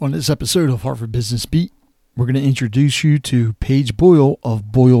On this episode of Hartford Business Beat, we're going to introduce you to Paige Boyle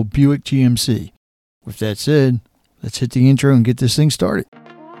of Boyle Buick GMC. With that said, let's hit the intro and get this thing started.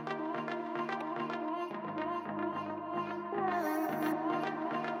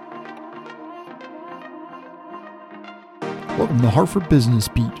 Welcome to Hartford Business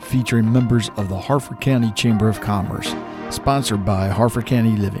Beat, featuring members of the Hartford County Chamber of Commerce, sponsored by Hartford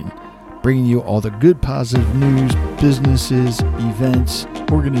County Living, bringing you all the good positive news, businesses, events,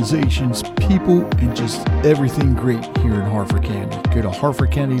 organizations, people, and just everything great here in Hartford County. Go to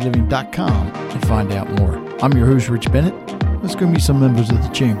hartfordcountyliving.com and find out more. I'm your host, Rich Bennett. Let's go meet some members of the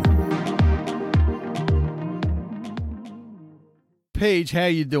Chamber. Paige, how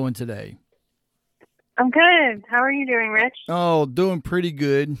you doing today? I'm good. How are you doing, Rich? Oh, doing pretty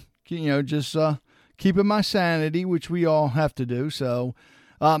good. Just keeping my sanity, which we all have to do. So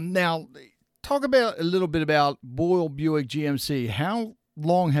now, talk about a little bit about Boyle Buick GMC. How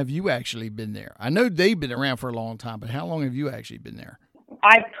long have you actually been there? I know they've been around for a long time, but how long have you actually been there?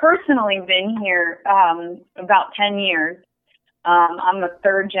 I've personally been here about 10 years. I'm the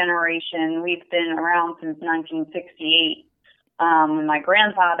third generation. We've been around since 1968. My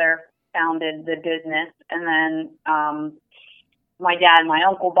grandfather founded the business, and then my dad and my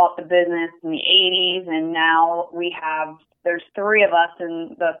uncle bought the business in the 80s, and now there's three of us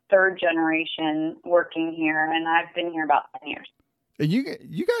in the third generation working here, and I've been here about 10 years. And you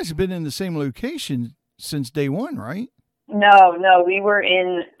guys have been in the same location since day one, right? No, we were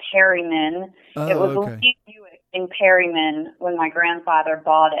in Perryman. It was okay. a Lee Buick in Perryman when my grandfather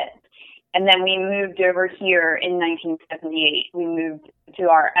bought it. And then we moved over here in 1978. We moved to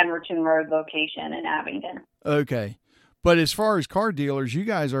our Emerton Road location in Abingdon. Okay. But as far as car dealers, you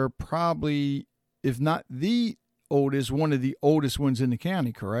guys are probably, if not the oldest, one of the oldest ones in the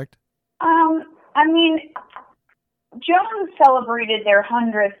county, correct? Jones celebrated their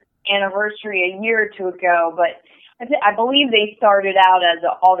 100th anniversary a year or two ago, but I believe they started out as an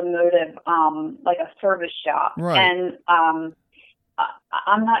automotive, like a service shop. Right. And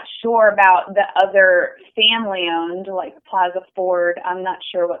I'm not sure about the other family-owned, like Plaza Ford. I'm not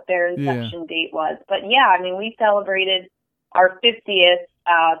sure what their inception date was. But, we celebrated our 50th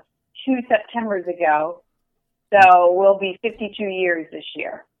 2 Septembers ago. So we'll be 52 years this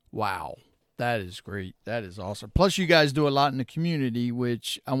year. Wow. That is great. That is awesome. Plus, you guys do a lot in the community,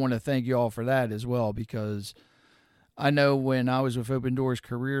 which I want to thank you all for that as well, because I know when I was with Open Doors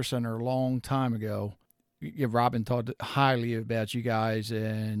Career Center a long time ago, Robin talked highly about you guys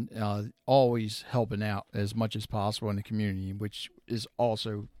and always helping out as much as possible in the community, which is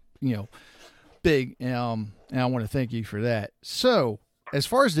also, big. And I want to thank you for that. So, as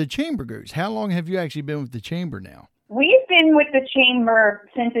far as the Chamber goes, how long have you actually been with the Chamber now? We've been with the Chamber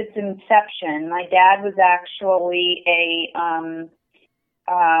since its inception. My dad was actually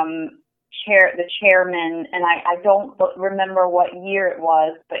the chairman, and I don't remember what year it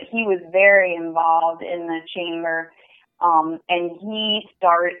was, but he was very involved in the Chamber, and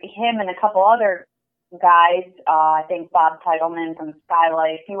him and a couple other guys, I think Bob Titleman from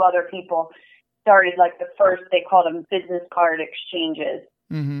Skylight, a few other people, started like the first, they called them business card exchanges.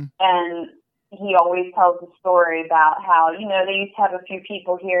 Mm-hmm. And he always tells the story about how, they used to have a few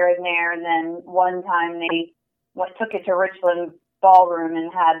people here and there, and then one time they took it to Richland Ballroom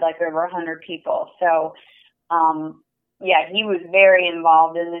and had like over 100 people. So, he was very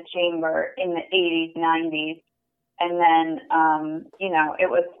involved in the Chamber in the 80s, 90s. And then, it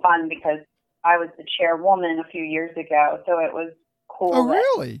was fun because I was the chairwoman a few years ago, so it was cool. Oh,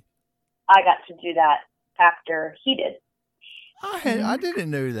 really? I got to do that after he did. I didn't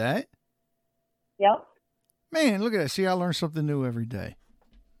know that. Yep. Man, look at that. See, I learn something new every day.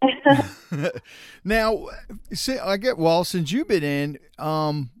 Now, since you've been in,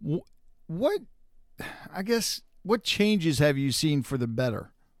 what changes have you seen for the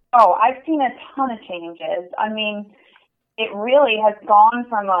better? Oh, I've seen a ton of changes. It really has gone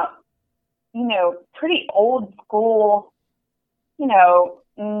from a, pretty old school,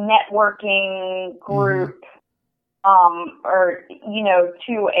 networking group,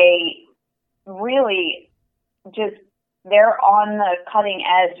 to a really just, they're on the cutting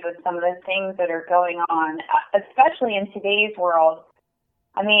edge with some of the things that are going on, especially in today's world.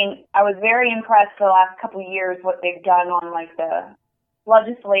 I was very impressed the last couple of years what they've done on like the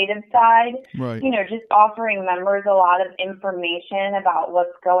legislative side. Right. Just offering members a lot of information about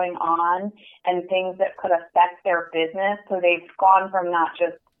what's going on and things that could affect their business. So they've gone from not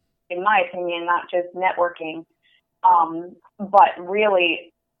just, in my opinion, not just networking, but really,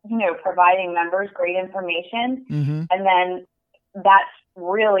 providing members great information. Mm-hmm. And then that's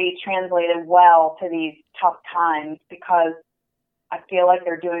really translated well to these tough times because I feel like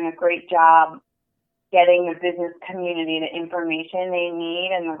they're doing a great job getting the business community the information they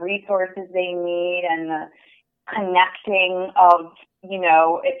need and the resources they need and the connecting of,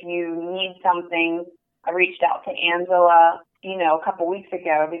 if you need something. I reached out to Angela, a couple weeks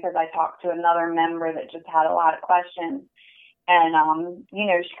ago because I talked to another member that just had a lot of questions. And,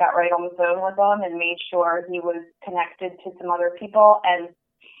 she got right on the phone with him and made sure he was connected to some other people. And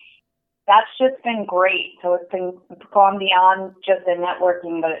that's just been great. So it's been gone beyond just the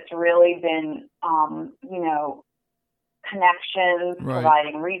networking, but it's really been, connections, right.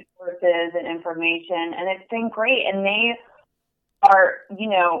 providing resources and information. And it's been great. And they are,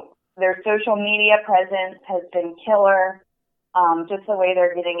 their social media presence has been killer. Just the way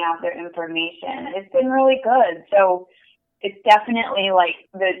they're getting out their information. It's been really good. So it's definitely like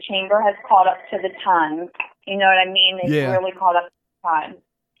the chamber has caught up to the times. You know what I mean? They've really caught up to the times.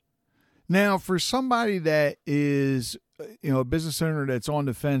 Now, for somebody that is, a business owner that's on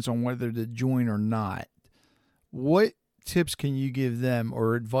the fence on whether to join or not, what tips can you give them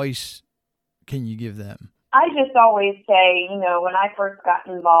or advice can you give them? I just always say, when I first got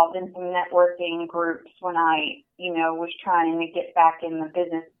involved in some networking groups, when I, was trying to get back in the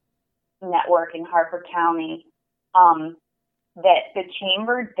business network in Harford County, that the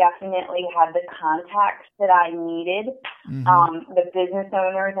chamber definitely had the contacts that I needed, the business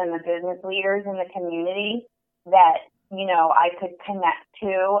owners and the business leaders in the community that, I could connect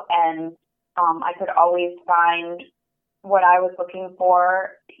to, and I could always find what I was looking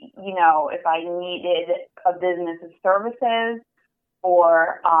for, if I needed a business of services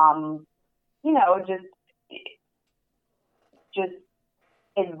or, just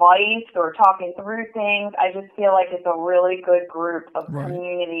advice or talking through things. I just feel like it's a really good group of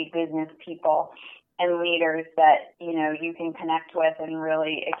community business people and leaders that, you can connect with, and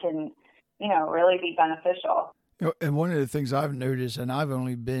really, it can, really be beneficial. And one of the things I've noticed, and I've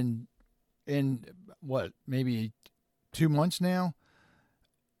only been in maybe 2 months now,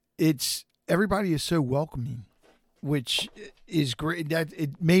 it's everybody is so welcoming, which is great. That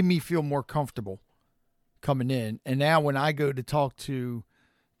it made me feel more comfortable coming in. And now when I go to talk to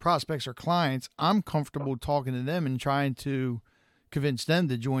prospects or clients, I'm comfortable talking to them and trying to convince them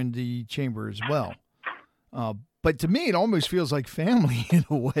to join the chamber as well. But to me, it almost feels like family in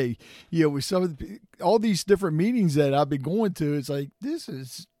a way. With some of all these different meetings that I've been going to, it's like,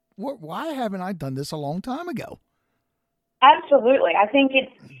 why haven't I done this a long time ago? Absolutely. I think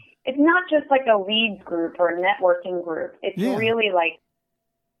it's not just like a leads group or a networking group. It's really like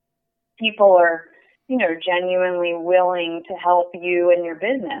people are, genuinely willing to help you in your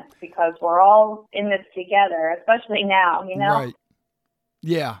business because we're all in this together, especially now, Right.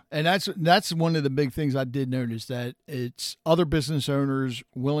 Yeah. And that's one of the big things I did notice, that it's other business owners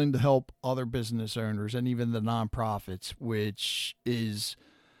willing to help other business owners and even the nonprofits,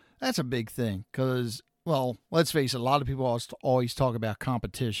 that's a big thing because, well, let's face it, a lot of people always talk about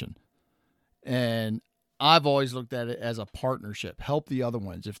competition. And I've always looked at it as a partnership. Help the other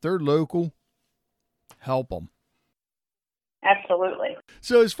ones. If they're local, help them. Absolutely.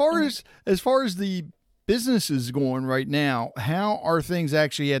 So as far as the business is going right now, how are things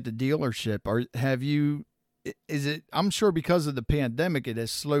actually at the dealership? I'm sure because of the pandemic, it has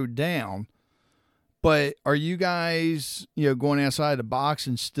slowed down, but are you guys, going outside the box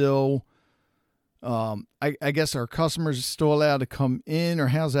and still, I guess our customers are still allowed to come in, or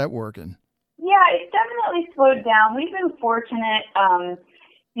how's that working? Yeah, it's definitely slowed down. We've been fortunate,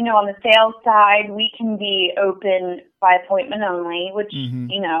 on the sales side, we can be open by appointment only, which,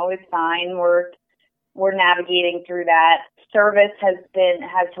 is fine. We're navigating through that. Service has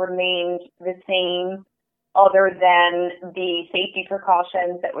remained the same, other than the safety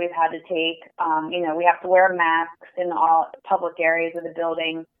precautions that we've had to take. We have to wear masks in all public areas of the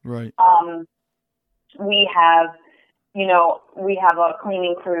building. Right. We have a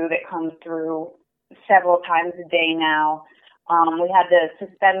cleaning crew that comes through several times a day now. We had to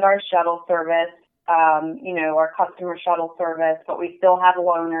suspend our shuttle service, our customer shuttle service, but we still have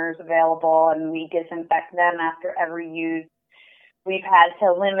loaners available, and we disinfect them after every use. We've had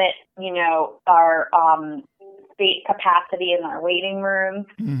to limit, our space capacity in our waiting room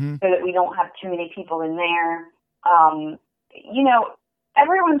so that we don't have too many people in there.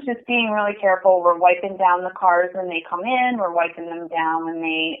 Everyone's just being really careful. We're wiping down the cars when they come in. We're wiping them down when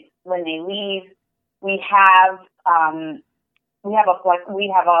they leave. We have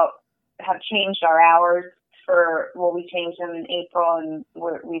changed our hours we changed them in April, and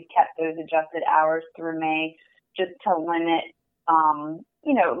we've kept those adjusted hours through May just to limit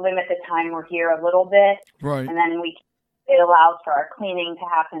the time we're here a little bit. Right. And then it allows for our cleaning to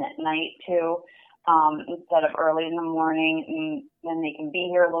happen at night too. instead of early in the morning, and then they can be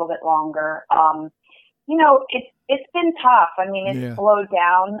here a little bit longer. It's been tough. I mean, it's slowed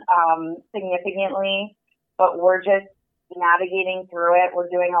down significantly, but we're just navigating through it. We're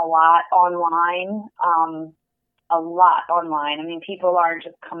doing a lot online. I mean, people aren't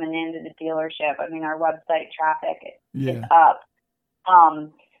just coming into the dealership. I mean, our website traffic is up.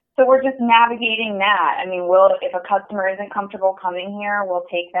 So we're just navigating that. I mean, if a customer isn't comfortable coming here, we'll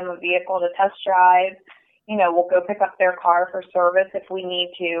take them a vehicle to test drive. We'll go pick up their car for service if we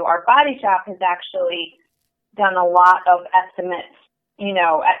need to. Our body shop has actually done a lot of estimates,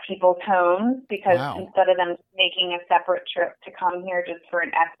 at people's homes, because instead of them making a separate trip to come here just for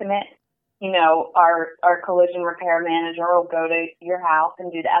an estimate, our collision repair manager will go to your house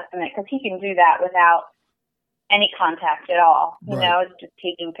and do the estimate, because he can do that without any contact at all. It's just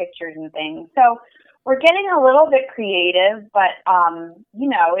taking pictures and things. So we're getting a little bit creative, but,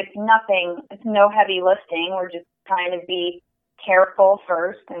 it's no heavy lifting. We're just trying to be careful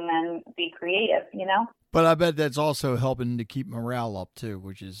first and then be creative, But I bet that's also helping to keep morale up too,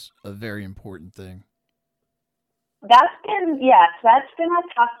 which is a very important thing. That's been a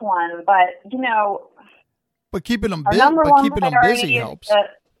tough one, but But keeping them busy helps.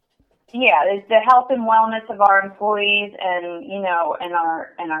 It's the health and wellness of our employees and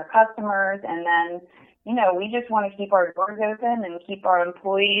our customers, and then we just want to keep our doors open and keep our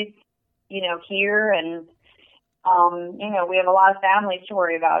employees here, and we have a lot of families to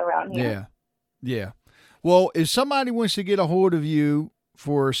worry about around here. Yeah. Well, if somebody wants to get a hold of you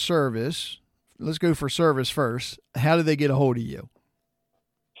for service, let's go for service first. How do they get a hold of you?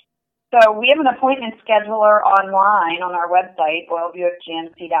 So we have an appointment scheduler online on our website,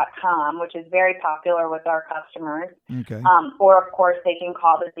 BoyleBuickGMC.com, which is very popular with our customers. Okay. Or, of course, they can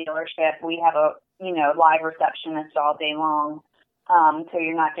call the dealership. We have a, live receptionist all day long, so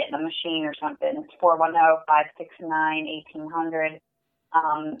you're not getting a machine or something. It's 410-569-1800.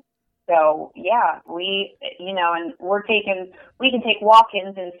 So, yeah, we can take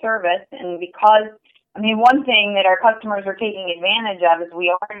walk-ins in service, and because, one thing that our customers are taking advantage of is we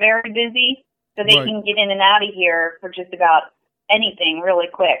are very busy, so they can get in and out of here for just about anything really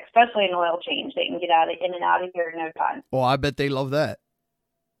quick, especially an oil change. They can get in and out of here in no time. Well, I bet they love that.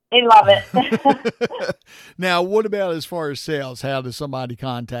 They love it. Now, what about as far as sales? How does somebody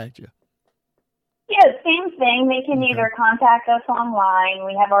contact you? Yeah, same thing. They can either contact us online.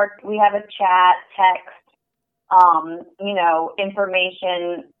 We have a chat, text,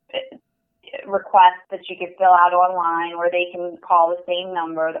 information requests that you could fill out online, or they can call the same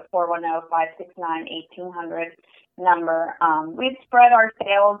number, the 410-569-1800 number. We've spread our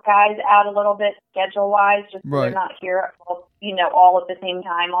sales guys out a little bit schedule-wise, just so they're not here, all at the same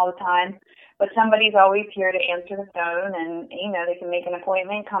time all the time. But somebody's always here to answer the phone, and, they can make an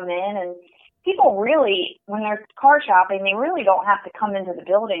appointment, come in, and people really, when they're car shopping, they really don't have to come into the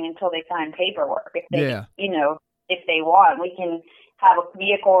building until they sign paperwork. If they, if they want, we can have a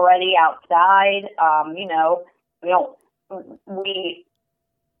vehicle ready outside. We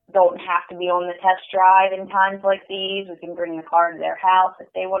don't have to be on the test drive in times like these. We can bring the car to their house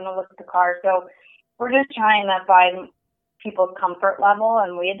if they want to look at the car. So we're just trying to find people's comfort level,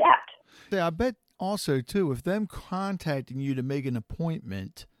 and we adapt. Yeah, I bet also, too, if them contacting you to make an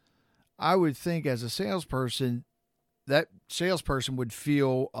appointment, I would think as a salesperson, that salesperson would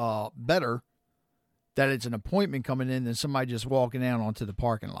feel better that it's an appointment coming in than somebody just walking out onto the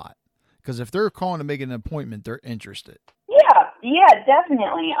parking lot. Because if they're calling to make an appointment, they're interested. Yeah,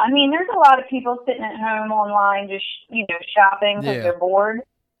 definitely. There's a lot of people sitting at home online just, shopping because they're bored.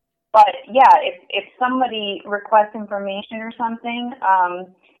 But, if somebody requests information or something, and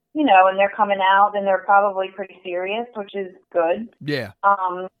they're coming out, then they're probably pretty serious, which is good. Yeah.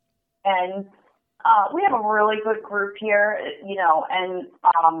 And we have a really good group here, and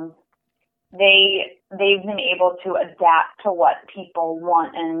they've been able to adapt to what people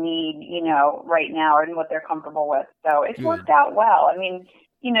want and need, right now, and what they're comfortable with. So it's worked out well. The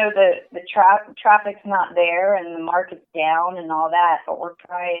traffic's not there and the market's down and all that, but we're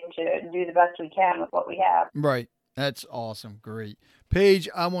trying to do the best we can with what we have. Right. That's awesome. Great. Paige,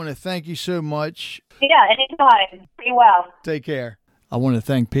 I want to thank you so much. Yeah, anytime. Be well. Take care. I want to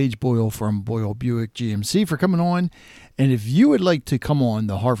thank Paige Boyle from Boyle Buick GMC for coming on. And if you would like to come on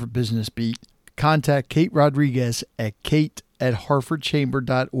the Hartford Business Beat, contact Kate Rodriguez at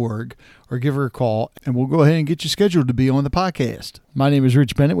kate@hartfordchamber.org or give her a call, and we'll go ahead and get you scheduled to be on the podcast. My name is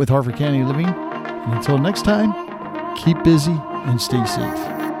Rich Bennett with Hartford County Living. And until next time, keep busy and stay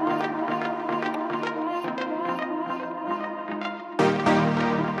safe.